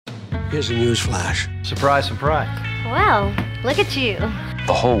Here's a news flash. Surprise, surprise. Well, look at you.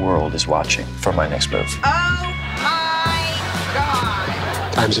 The whole world is watching for my next move. Oh my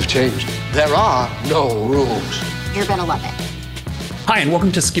God! Times have changed. There are no rules. You're gonna love it. Hi, and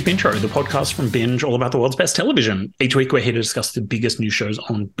welcome to Skip Intro, the podcast from Binge, all about the world's best television. Each week, we're here to discuss the biggest new shows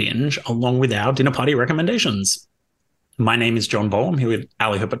on Binge, along with our dinner party recommendations. My name is John Boll. I'm here with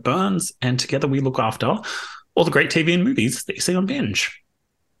Ali Herbert-Burns, and together we look after all the great TV and movies that you see on Binge.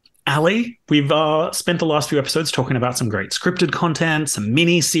 Ali, we've spent the last few episodes talking about some great scripted content, some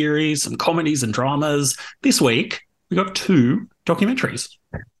mini-series, some comedies and dramas. This week, we got two documentaries.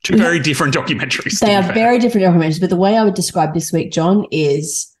 Two very different documentaries. They are very different documentaries, but the way I would describe this week, John,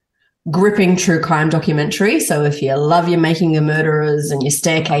 is gripping true crime documentary. So if you love your Making the Murderers and your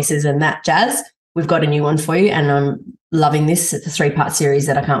Staircases and that jazz, we've got a new one for you, and I'm loving this. It's a 3-part series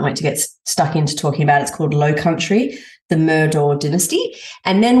that I can't wait to get stuck into talking about. It's called Low Country, the Murdaugh Dynasty.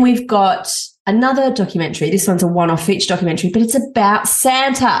 And then we've got another documentary. This one's a one-off feature documentary, but it's about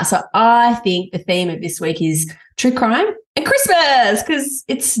Santa. So I think the theme of this week is true crime and Christmas, because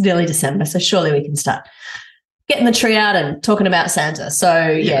it's nearly December, so surely we can start getting the tree out and talking about Santa. So,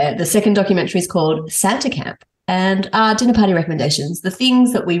 yeah, the second documentary is called Santa Camp, and our dinner party recommendations, the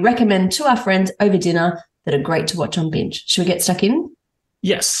things that we recommend to our friends over dinner that are great to watch on Binge. Should we get stuck in?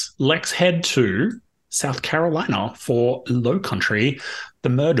 Yes, let's head to South Carolina for Low Country, the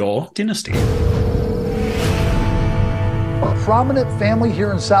Murdaugh Dynasty. A prominent family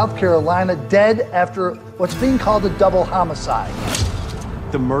here in South Carolina dead after what's being called a double homicide.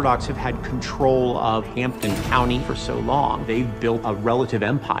 The Murdaughs have had control of Hampton County for so long. They've built a relative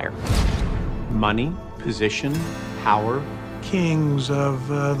empire. Money, position, power. Kings of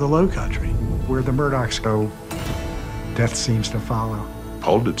the Low Country. Where the Murdaughs go, death seems to follow.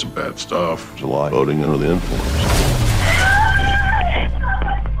 Paul did some bad stuff. July voting under the influence.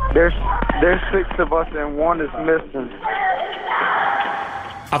 There's 6 of us and 1 is missing.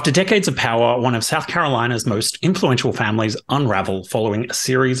 After decades of power, one of South Carolina's most influential families unravel following a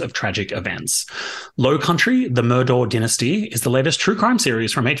series of tragic events. Low Country, the Murdaugh Dynasty, is the latest true crime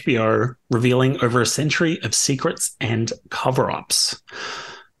series from HBO, revealing over a century of secrets and cover-ups.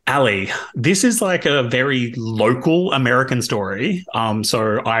 Ali, this is like a very local American story.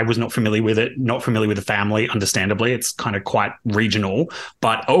 So I was not familiar with it, not familiar with the family, understandably. It's kind of quite regional,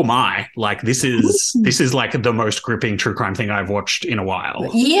 but oh my, like this is like the most gripping true crime thing I've watched in a while.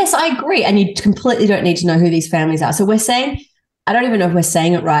 Yes, I agree. And you completely don't need to know who these families are. So we're saying, I don't even know if we're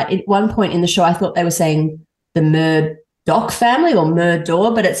saying it right. At one point in the show, I thought they were saying the Murdaugh family or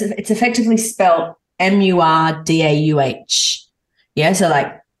Murdaugh, but it's effectively spelled Murdauh. Yeah, so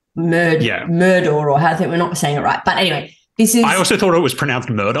like Murdaugh, or how I think we're not saying it right. But anyway, this is... I also thought it was pronounced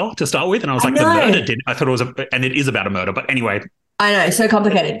murder to start with, and I was like, the murder did... I thought it was and it is about a murder, but anyway... I know, so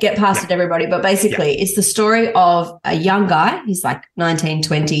complicated. Get past it, everybody. But basically, it's the story of a young guy. He's like 19,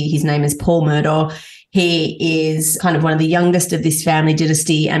 20. His name is Paul Murdaugh. He is kind of one of the youngest of this family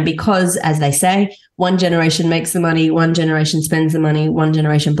dynasty, and because, as they say, one generation makes the money, one generation spends the money, one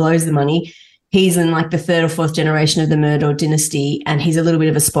generation blows the money, he's in like the 3rd or 4th generation of the Murdaugh dynasty, and he's a little bit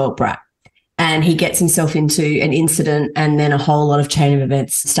of a spoilt brat. And he gets himself into an incident, and then a whole lot of chain of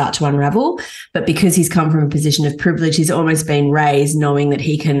events start to unravel. But because he's come from a position of privilege, he's almost been raised knowing that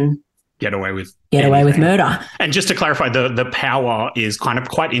he can get away with murder. And just to clarify, the power is kind of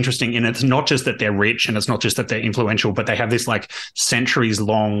quite interesting, and it's not just that they're rich and it's not just that they're influential, but they have this like centuries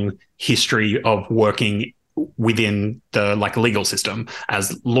long history of working within the like legal system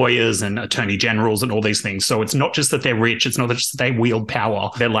as lawyers and attorney generals and all these things. So it's not just that they're rich, it's not just that they wield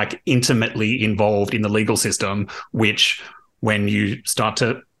power, they're like intimately involved in the legal system, which when you start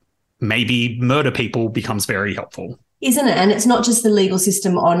to maybe murder people becomes very helpful. Isn't it? And it's not just the legal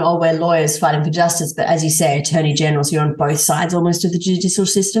system we're lawyers fighting for justice, but as you say, attorney generals, you're on both sides almost of the judicial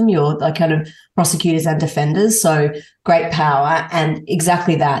system. You're like kind of prosecutors and defenders. So great power. And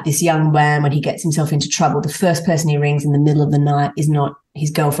exactly that, this young man, when he gets himself into trouble, the first person he rings in the middle of the night is not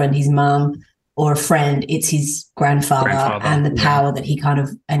his girlfriend, his mum, or a friend. It's his grandfather and the power that he kind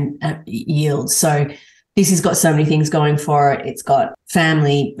of yields. So this has got so many things going for it. It's got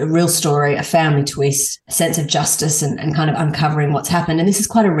family, a real story, a family twist, a sense of justice and kind of uncovering what's happened. And this is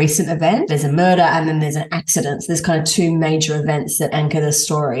quite a recent event. There's a murder and then there's an accident. So there's kind of 2 major events that anchor the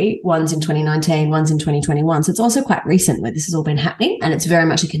story. One's in 2019, one's in 2021. So it's also quite recent where this has all been happening. And it's very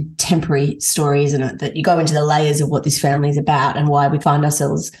much a contemporary story, isn't it? That you go into the layers of what this family is about and why we find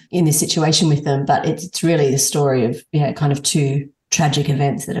ourselves in this situation with them. But it's really the story of, kind of two tragic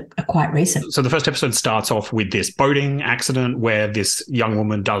events that are quite recent. So the first episode starts off with this boating accident where this young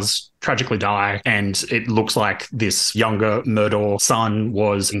woman does tragically die, and it looks like this younger Murdaugh son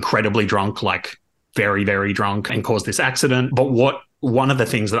was incredibly drunk, like very, very drunk, and caused this accident. But one of the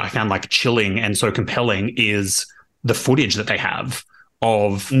things that I found like chilling and so compelling is the footage that they have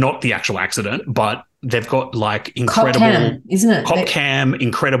of not the actual accident, but they've got like incredible cop cam, isn't it? Cop cam,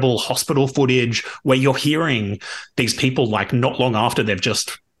 incredible hospital footage where you're hearing these people like not long after they've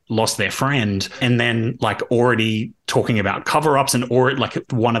just lost their friend, and then like already talking about cover-ups, and or like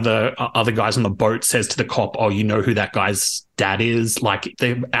one of the other guys on the boat says to the cop, "Oh, you know who that guy's dad is?" Like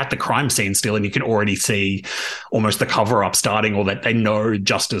they're at the crime scene still, and you can already see almost the cover-up starting, or that they know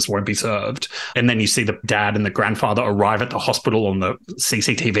justice won't be served. And then you see the dad and the grandfather arrive at the hospital on the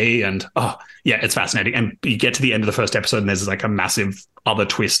CCTV, and it's fascinating. And you get to the end of the first episode and there's like a massive other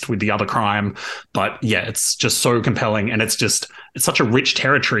twist with the other crime. But yeah, it's just so compelling, and it's such a rich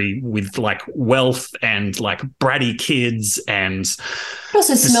territory with like wealth and like bratty kids, and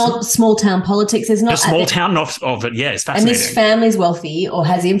also small town politics. There's not the small town of it. Yeah, it's fascinating. And this family's wealthy or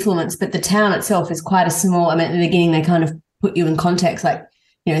has influence, but the town itself is quite a small. I mean, at the beginning they kind of put you in context, like,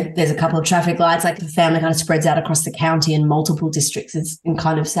 you know, there's a couple of traffic lights, like the family kind of spreads out across the county in multiple districts. It's in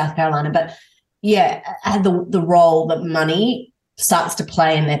kind of South Carolina, but yeah, the role that money starts to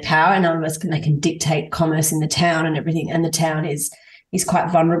play in their power, and they can dictate commerce in the town and everything, and the town is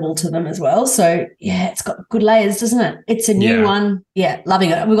quite vulnerable to them as well. So yeah, it's got good layers, doesn't it? It's a new one. Yeah,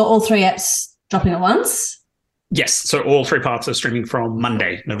 loving it. We've got all 3 apps dropping at once. Yes, so all 3 parts are streaming from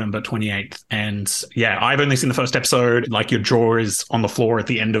Monday, November 28th. And yeah, I've only seen the first episode. Like, your jaw is on the floor at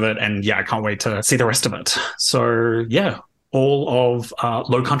the end of it, and yeah, I can't wait to see the rest of it. So yeah, all of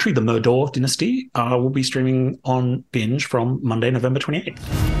Low Country, the Murdaugh Dynasty, will be streaming on Binge from Monday, November 28th.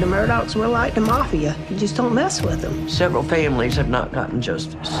 The Murdaughs were like the mafia. You just don't mess with them. Several families have not gotten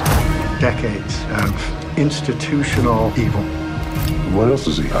justice. Decades of institutional evil. What else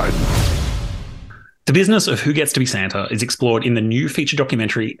is he hiding? The business of who gets to be Santa is explored in the new feature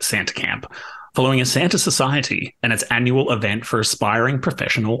documentary Santa Camp, following a Santa Society and its annual event for aspiring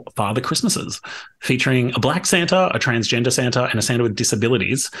professional Father Christmases. Featuring a Black Santa, a transgender Santa, and a Santa with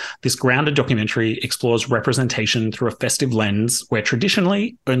disabilities, this grounded documentary explores representation through a festive lens where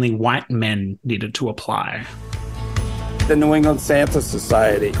traditionally only white men needed to apply. The New England Santa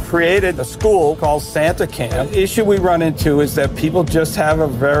Society created a school called Santa Camp. The issue we run into is that people just have a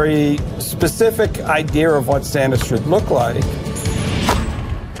very specific idea of what Santa should look like.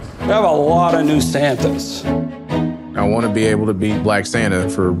 We have a lot of new Santas. I want to be able to be Black Santa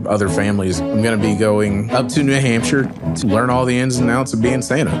for other families. I'm going to be going up to New Hampshire to learn all the ins and outs of being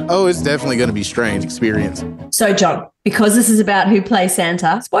Santa. Oh, it's definitely going to be a strange experience. So, John, because this is about who plays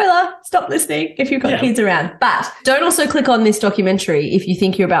Santa, spoiler, stop listening if you've got kids around. But don't also click on this documentary if you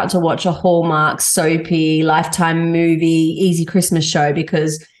think you're about to watch a Hallmark, soapy, Lifetime movie, easy Christmas show,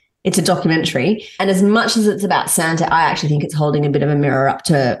 because it's a documentary. And as much as it's about Santa, I actually think it's holding a bit of a mirror up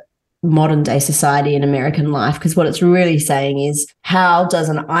to modern day society and American life, because what it's really saying is, how does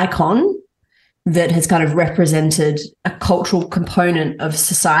an icon that has kind of represented a cultural component of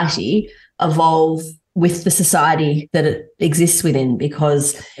society evolve with the society that it exists within?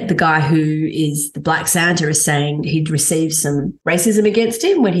 Because the guy who is the Black Santa is saying he'd received some racism against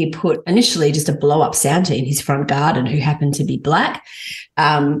him when he put initially just a blow-up Santa in his front garden who happened to be Black,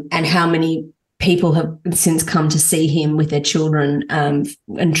 and how many people have since come to see him with their children, and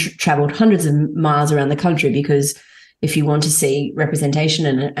travelled hundreds of miles around the country, because if you want to see representation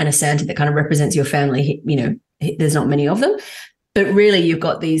and a Santa that kind of represents your family, you know, there's not many of them. But really you've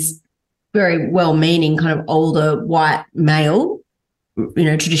got these very well-meaning kind of older white male, you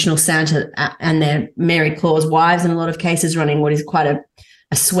know, traditional Santa and their Mary Claus wives in a lot of cases, running what is quite a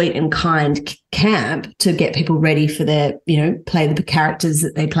sweet and kind camp to get people ready for their, you know, play the characters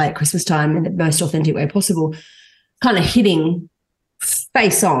that they play at Christmas time in the most authentic way possible, kind of hitting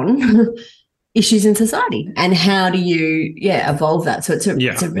face on issues in society. And how do you, evolve that? So it's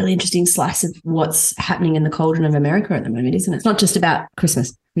a really interesting slice of what's happening in the cauldron of America at the moment, isn't it? It's not just about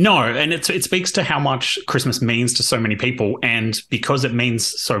Christmas. No, and it speaks to how much Christmas means to so many people. And because it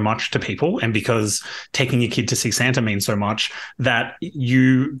means so much to people, and because taking your kid to see Santa means so much, that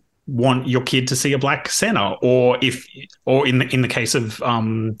you want your kid to see a Black Santa, or in the case of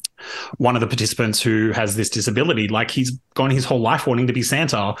one of the participants who has this disability, like, he's gone his whole life wanting to be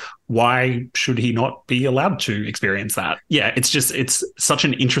Santa. Why should he not be allowed to experience that? Yeah, it's such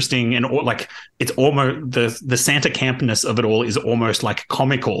an interesting, and like, it's almost the Santa campness of it all is almost like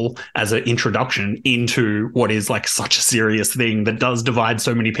comical as an introduction into what is like such a serious thing that does divide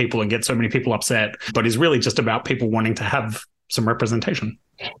so many people and get so many people upset, but is really just about people wanting to have representation.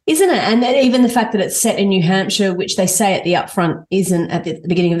 Isn't it? And then even the fact that it's set in New Hampshire, which they say at the upfront isn't, at the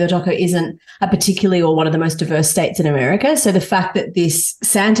beginning of the doco, isn't a particularly or one of the most diverse states in America. So the fact that this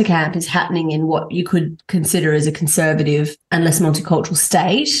Santa camp is happening in what you could consider as a conservative and less multicultural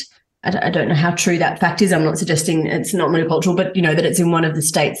state, I don't know how true that fact is. I'm not suggesting it's not multicultural, but, you know, that it's in one of the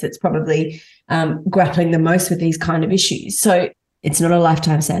states that's probably grappling the most with these kind of issues. So it's not a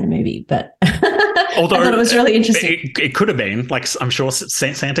Lifetime Santa movie, but although I thought it was really interesting. It could have been. Like, I'm sure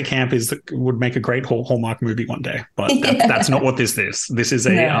Santa Camp would make a great Hallmark movie one day, but that's not what this is. This is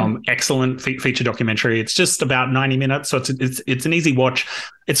a excellent feature documentary. It's just about 90 minutes, so it's an easy watch.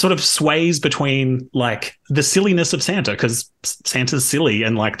 It sort of sways between like the silliness of Santa, because Santa's silly,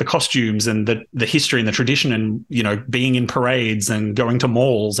 and like the costumes and the history and the tradition, and, you know, being in parades and going to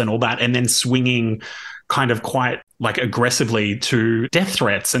malls and all that, and then swinging kind of quite like aggressively to death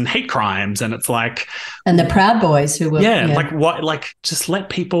threats and hate crimes. And it's like, and the Proud Boys who were like what, like just let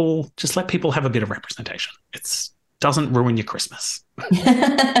people have a bit of representation. It's doesn't ruin your Christmas.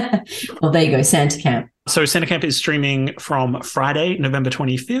 Well, there you go, Santa Camp. So Santa Camp is streaming from Friday, November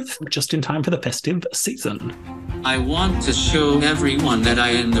 25th, just in time for the festive season. I want to show everyone that I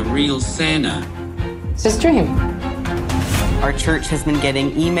am the real Santa. It's a dream. Our church has been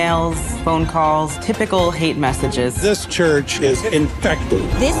getting emails, phone calls, typical hate messages. This church is infected.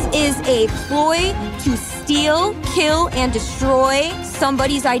 This is a ploy to steal, kill, and destroy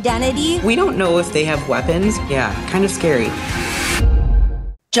somebody's identity. We don't know if they have weapons. Yeah, kind of scary.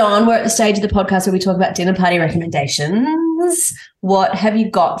 John, we're at the stage of the podcast where we talk about dinner party recommendations. What have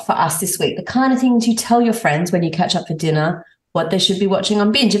you got for us this week? The kind of things you tell your friends when you catch up for dinner, what they should be watching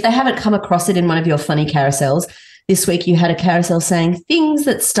on binge. If they haven't come across it in one of your funny carousels, this week you had a carousel saying things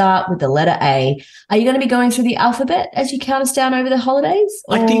that start with the letter A. Are you going to be going through the alphabet as you count us down over the holidays?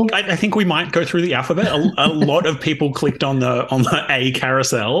 Or? I think we might go through the alphabet. A lot of people clicked on the A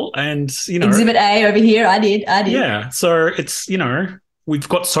carousel, and, you know, Exhibit A over here. I did. Yeah. So it's, you know, we've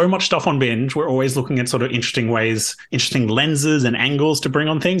got so much stuff on binge. We're always looking at sort of interesting lenses and angles to bring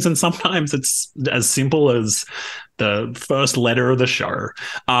on things. And sometimes it's as simple as the first letter of the show.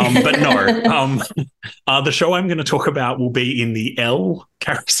 But no, the show I'm going to talk about will be in the L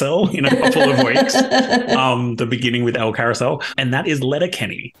carousel in a couple of weeks. The beginning with L carousel. And that is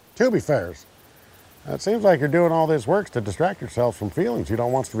Letterkenny. To be fair, it seems like you're doing all this work to distract yourself from feelings you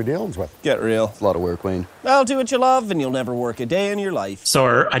don't want to be dealing with. Get real. It's a lot of work, Wayne. Well, do what you love and you'll never work a day in your life.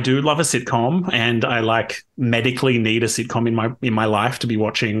 So I do love a sitcom, and I like medically need a sitcom in my life to be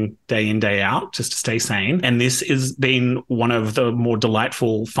watching day in, day out, just to stay sane. And this has been one of the more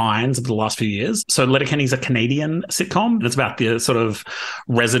delightful finds of the last few years. So Letterkenny is a Canadian sitcom, and it's about the sort of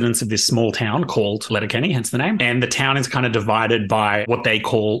residents of this small town called Letterkenny, hence the name. And the town is kind of divided by what they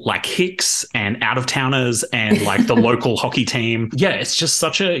call like hicks and out-of-towners and like the local hockey team. Yeah, it's just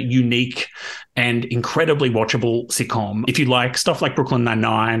such a unique and incredibly watchable sitcom. If you like stuff like Brooklyn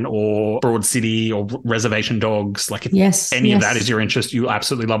Nine-Nine or Broad City or Reservation Dogs, like if any of that is your interest, you'll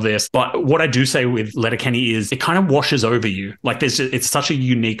absolutely love this. But what I do say with Letterkenny is it kind of washes over you. Like it's such a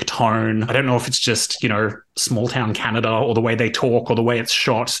unique tone. I don't know if it's just, you know, small town Canada or the way they talk or the way it's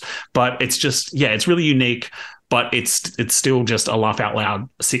shot, but it's just, yeah, it's really unique. But it's still just a laugh out loud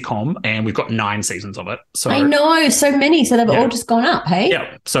sitcom, and we've got 9 seasons of it. So I know, so many, so they've all just gone up, hey?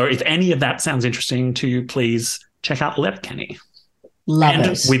 Yeah. So if any of that sounds interesting to you, please check out Letterkenny. Love and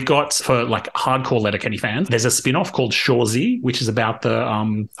it. We've got, for like hardcore Letterkenny fans, there's a spin-off called Shoresy, which is about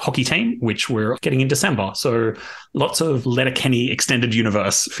the hockey team, which we're getting in December. So lots of Letterkenny extended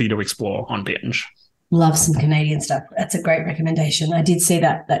universe for you to explore on binge. Love some Canadian stuff. That's a great recommendation. I did see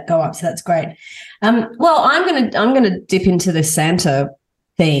that go up, so that's great. Well, I'm gonna dip into the Santa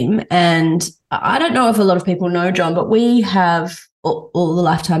theme, and I don't know if a lot of people know, John, but we have all the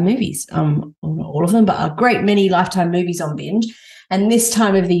Lifetime movies. Not all of them, but a great many Lifetime movies on binge. And this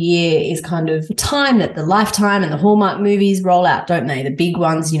time of the year is kind of a time that the Lifetime and the Hallmark movies roll out, don't they? The big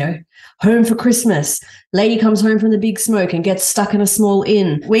ones, you know, Home for Christmas, Lady Comes Home from the Big Smoke and Gets Stuck in a Small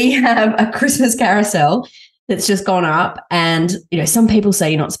Inn. We have a Christmas carousel that's just gone up. And, you know, some people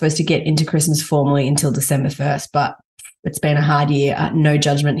say you're not supposed to get into Christmas formally until December 1st, but it's been a hard year. No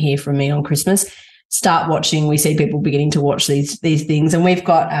judgment here from me on Christmas. Start watching. We see people beginning to watch these things. And we've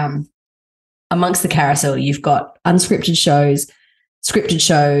got, amongst the carousel, you've got unscripted shows, scripted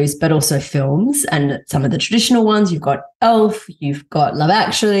shows, but also films, and some of the traditional ones. You've got Elf, you've got Love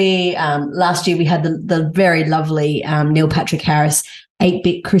Actually. Last year we had the very lovely Neil Patrick Harris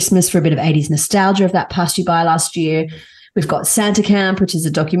 8-Bit Christmas for a bit of 80s nostalgia, if that passed you by last year. We've got Santa Camp, which is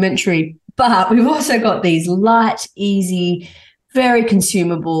a documentary, but we've also got these light, easy, very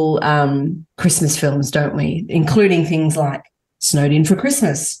consumable Christmas films, don't we? Including things like Snowed In for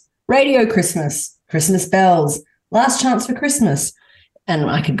Christmas, Radio Christmas, Christmas Bells, Last Chance for Christmas.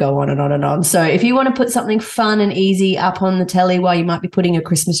 And I could go on and on and on. So if you want to put something fun and easy up on the telly while you might be putting a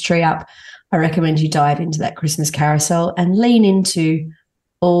Christmas tree up, I recommend you dive into that Christmas carousel and lean into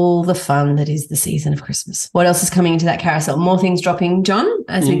all the fun that is the season of Christmas. What else is coming into that carousel? More things dropping, John,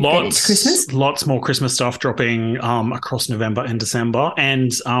 as we get into Christmas? Lots more Christmas stuff dropping across November and December.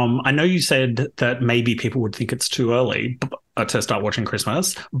 And I know you said that maybe people would think it's too early to start watching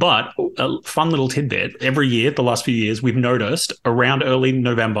Christmas, but a fun little tidbit, every year, the last few years, we've noticed around early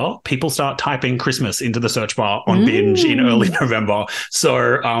November, people start typing Christmas into the search bar on Binge in early November.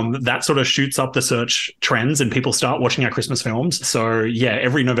 So that sort of shoots up the search trends and people start watching our Christmas films. So yeah,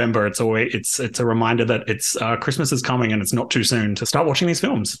 every November, it's a reminder that it's Christmas is coming and it's not too soon to start watching these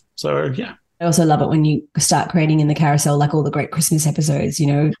films. So yeah. I also love it when you start creating in the carousel, like all the great Christmas episodes, you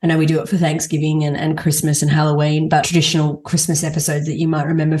know. I know we do it for Thanksgiving and Christmas and Halloween, but traditional Christmas episodes that you might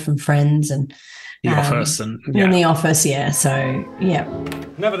remember from Friends and The Office. And The Office, yeah. So, yeah.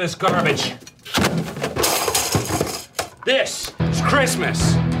 Never this garbage. This is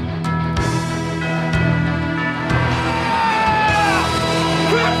Christmas.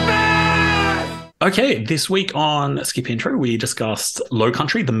 Okay, this week on Skip Intro, we discussed Low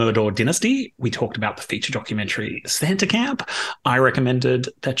Country, the Murdaugh Dynasty. We talked about the feature documentary Santa Camp. I recommended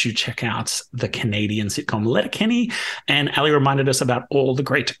that you check out the Canadian sitcom Letterkenny. And Ali reminded us about all the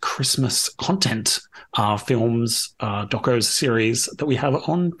great Christmas content, films, docos, series that we have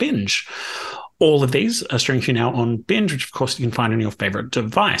on Binge. All of these are streaming for you now on Binge, which of course you can find on your favorite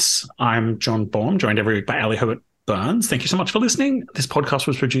device. I'm John Baum, joined every week by Ali Herbert Burns. Thank you so much for listening. This podcast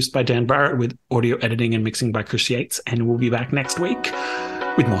was produced by Dan Barrett with audio editing and mixing by Chris Yates, and we'll be back next week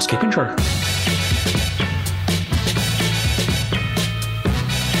with more Skip Intro.